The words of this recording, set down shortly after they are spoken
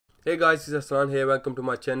Hey guys, it's Aslan here. Welcome to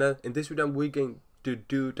my channel. In this video, we're going to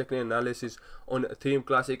do technical analysis on Ethereum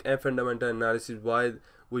Classic and fundamental analysis. Why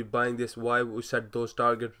we buying this? Why we set those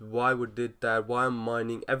targets? Why we did that? Why I'm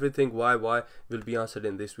mining? Everything. Why will be answered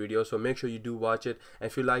in this video. So make sure you do watch it.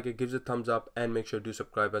 And if you like it, give it a thumbs up and make sure to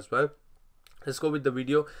subscribe as well. Let's go with the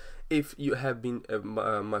video. If you have been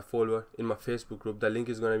my follower in my Facebook group, the link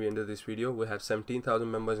is going to be under this video. We have 17,000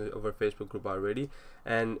 members of our Facebook group already,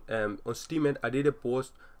 and on Steemit I did a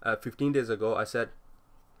post 15 days ago. I said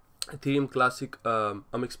Ethereum Classic,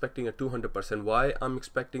 I'm expecting a 200%. Why I'm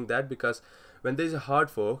expecting that? Because when there's a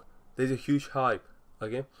hard fork, there's a huge hype.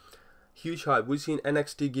 Okay, huge hype. We've seen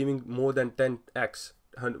NXT giving more than 10x,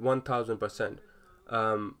 1000%.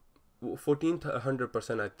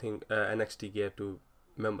 1400% I think NXT gave to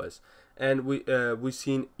members, and we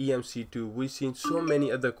seen EMC2. We've seen so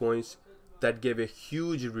many other coins that gave a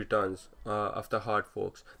huge returns after hard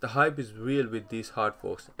forks. The hype is real with these hard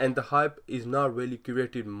forks, and the hype is not really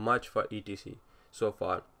created much for ETC so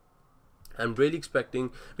far. I'm really expecting,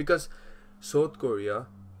 because South Korea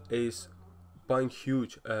is buying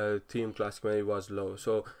huge Ethereum Classic when it was low,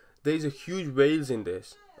 so there is a huge whales in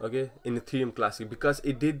this, okay, in Ethereum Classic, because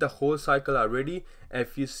it did the whole cycle already. And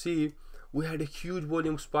if you see, we had a huge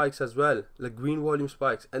volume spikes as well, like green volume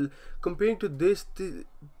spikes, and comparing to this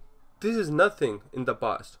is nothing in the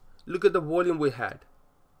past. Look at the volume we had.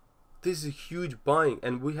 This is huge buying,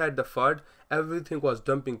 and we had the FUD. Everything was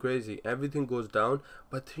dumping crazy, everything goes down,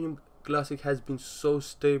 but Ethereum Classic has been so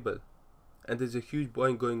stable, and there's a huge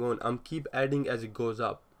buying going on. I'm keep adding as it goes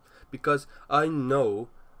up, because I know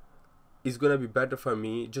it's gonna be better for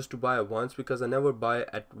me just to buy it once, because I never buy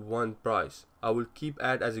at one price. I will keep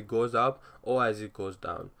add as it goes up or as it goes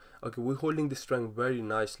down. Okay, we're holding the strength very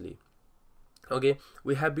nicely. Okay,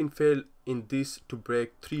 we have been failed in this to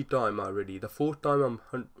break 3 times already. The 4th time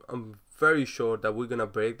I'm very sure that we're gonna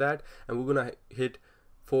break that, and we're gonna hit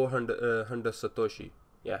 400 Satoshi.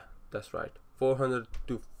 Yeah, that's right, 400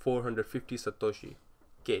 to 450 Satoshi.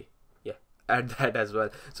 Okay, add that as well.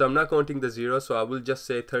 So I'm not counting the zeros, so I will just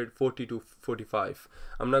say 40 to 45.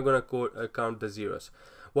 I'm not gonna count the zeros.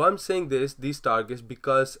 Why I'm saying these targets,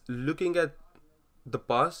 because looking at the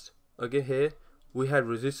past, okay, here we had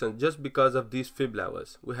resistance just because of these fib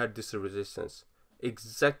levels. We had this resistance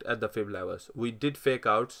exact at the fib levels. We did fake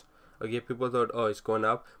outs. Okay, people thought, oh, it's gone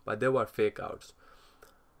up, but they were fake outs.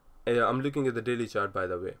 And I'm looking at the daily chart, by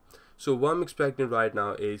the way. So what I'm expecting right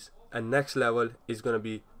now is a next level is gonna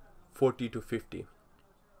be 40 to 50,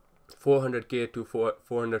 400k to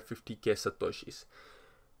 450k satoshis,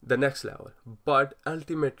 the next level. But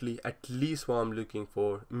ultimately, at least what I'm looking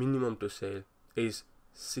for minimum to sell is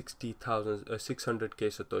 60,000 600k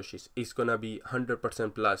satoshis. It's gonna be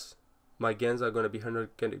 100% plus. My gains are gonna be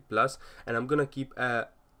 100k plus, and I'm gonna keep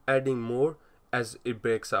adding more as it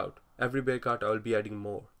breaks out. Every breakout I'll be adding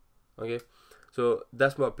more. Okay, so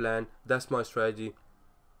that's my plan, that's my strategy,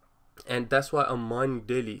 and that's why I'm mining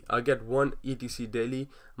daily. I get 1 ETC daily.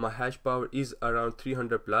 My hash power is around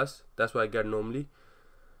 300 plus. That's what I get normally.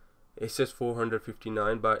 It says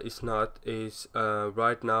 459, but it's not. It's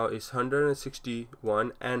right now it's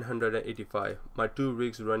 161 and 185. My 2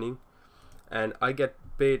 rigs running, and I get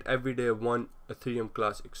paid every day 1 Ethereum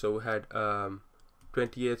Classic. So we had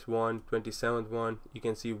 28th one, 27th one. You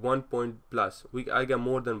can see 1 point plus. I get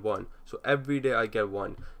more than 1, so every day I get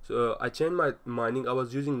 1. So I changed my mining. I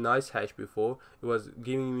was using nice hash before. It was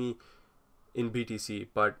giving me in BTC,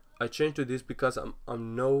 but I changed to this because I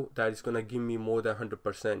know that it's gonna give me more than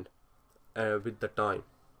 100% with the time.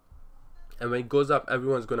 And when it goes up,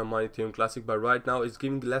 everyone's gonna mine Ethereum Classic, but right now it's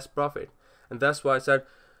giving less profit, and that's why I said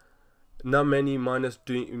not many miners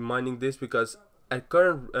mining this, because at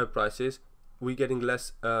current prices we're getting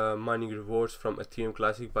less mining rewards from Ethereum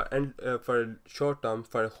Classic, but for a short term,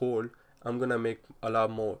 for a whole, I'm gonna make a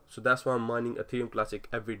lot more. So that's why I'm mining Ethereum Classic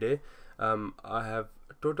every day. I have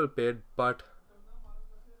total paid, but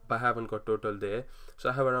I haven't got total there. So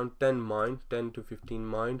I have around 10 to 15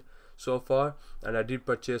 mined so far, and I did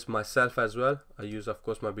purchase myself as well. I use, of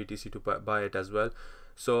course, my BTC to buy it as well.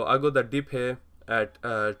 So I got the dip here at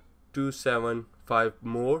 275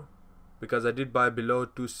 more, because I did buy below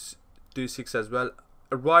 2.6 as well,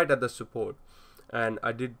 right at the support, and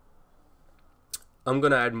I'm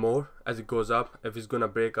gonna add more as it goes up. If it's gonna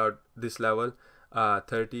break out this level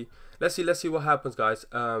 30, let's see what happens, guys.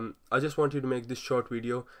 I just wanted to make this short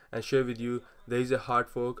video and share with you there is a hard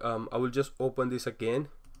fork. I will just open this again.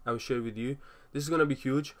 I will share with you. This is gonna be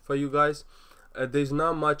huge for you guys. There's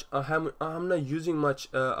not much. I'm not using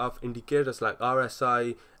much of indicators like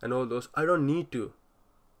RSI and all those. I don't need to.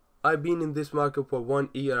 I've been in this market for 1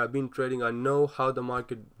 year. I've been trading. I know how the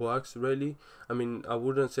market works, really. I mean, I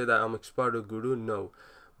wouldn't say that I'm expert or guru, no,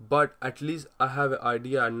 but at least I have an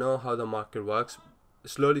idea. I know how the market works.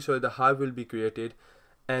 Slowly the hype will be created,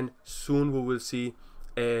 and soon we will see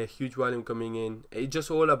a huge volume coming in. It's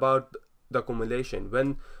just all about the accumulation.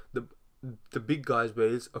 When the big guys,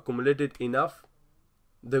 whales, accumulated enough,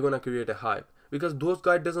 they're gonna create a hype, because those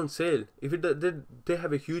guys doesn't sell. If they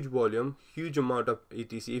have a huge volume, huge amount of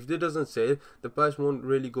etc, if they doesn't sell, the price won't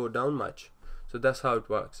really go down much. So that's how it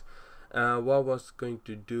works. What I was going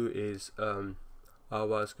to do is I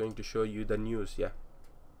was going to show you the news. Yeah,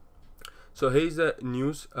 so here's the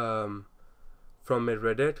news from a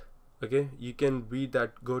Reddit. Okay, you can read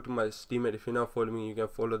that. Go to my Steemit. If you're not following me, you can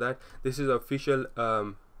follow that. This is official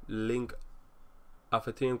link of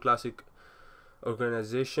Ethereum Classic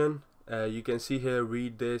organization. You can see here,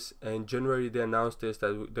 read this. In January they announced this,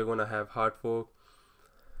 that they're gonna have hard fork.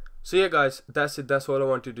 So yeah guys, that's it. That's all I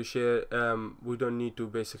wanted to share. We don't need to,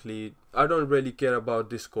 basically, I don't really care about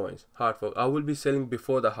this coins hard fork. I will be selling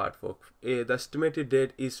before the hard fork. The estimated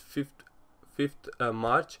date is 5th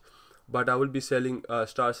March, but I will be selling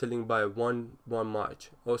start selling by 1 March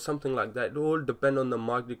or something like that. It all depend on the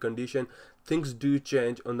market condition. Things do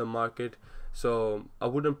change on the market, so I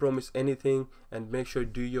wouldn't promise anything, and make sure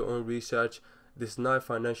do your own research. This is not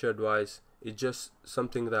financial advice. It's just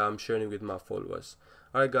something that I'm sharing with my followers.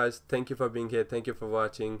 Alright guys, thank you for being here. Thank you for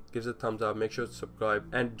watching. Give us a thumbs up, make sure to subscribe,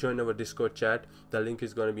 and join our Discord chat. The link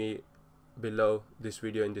is going to be below this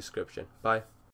video in description. Bye.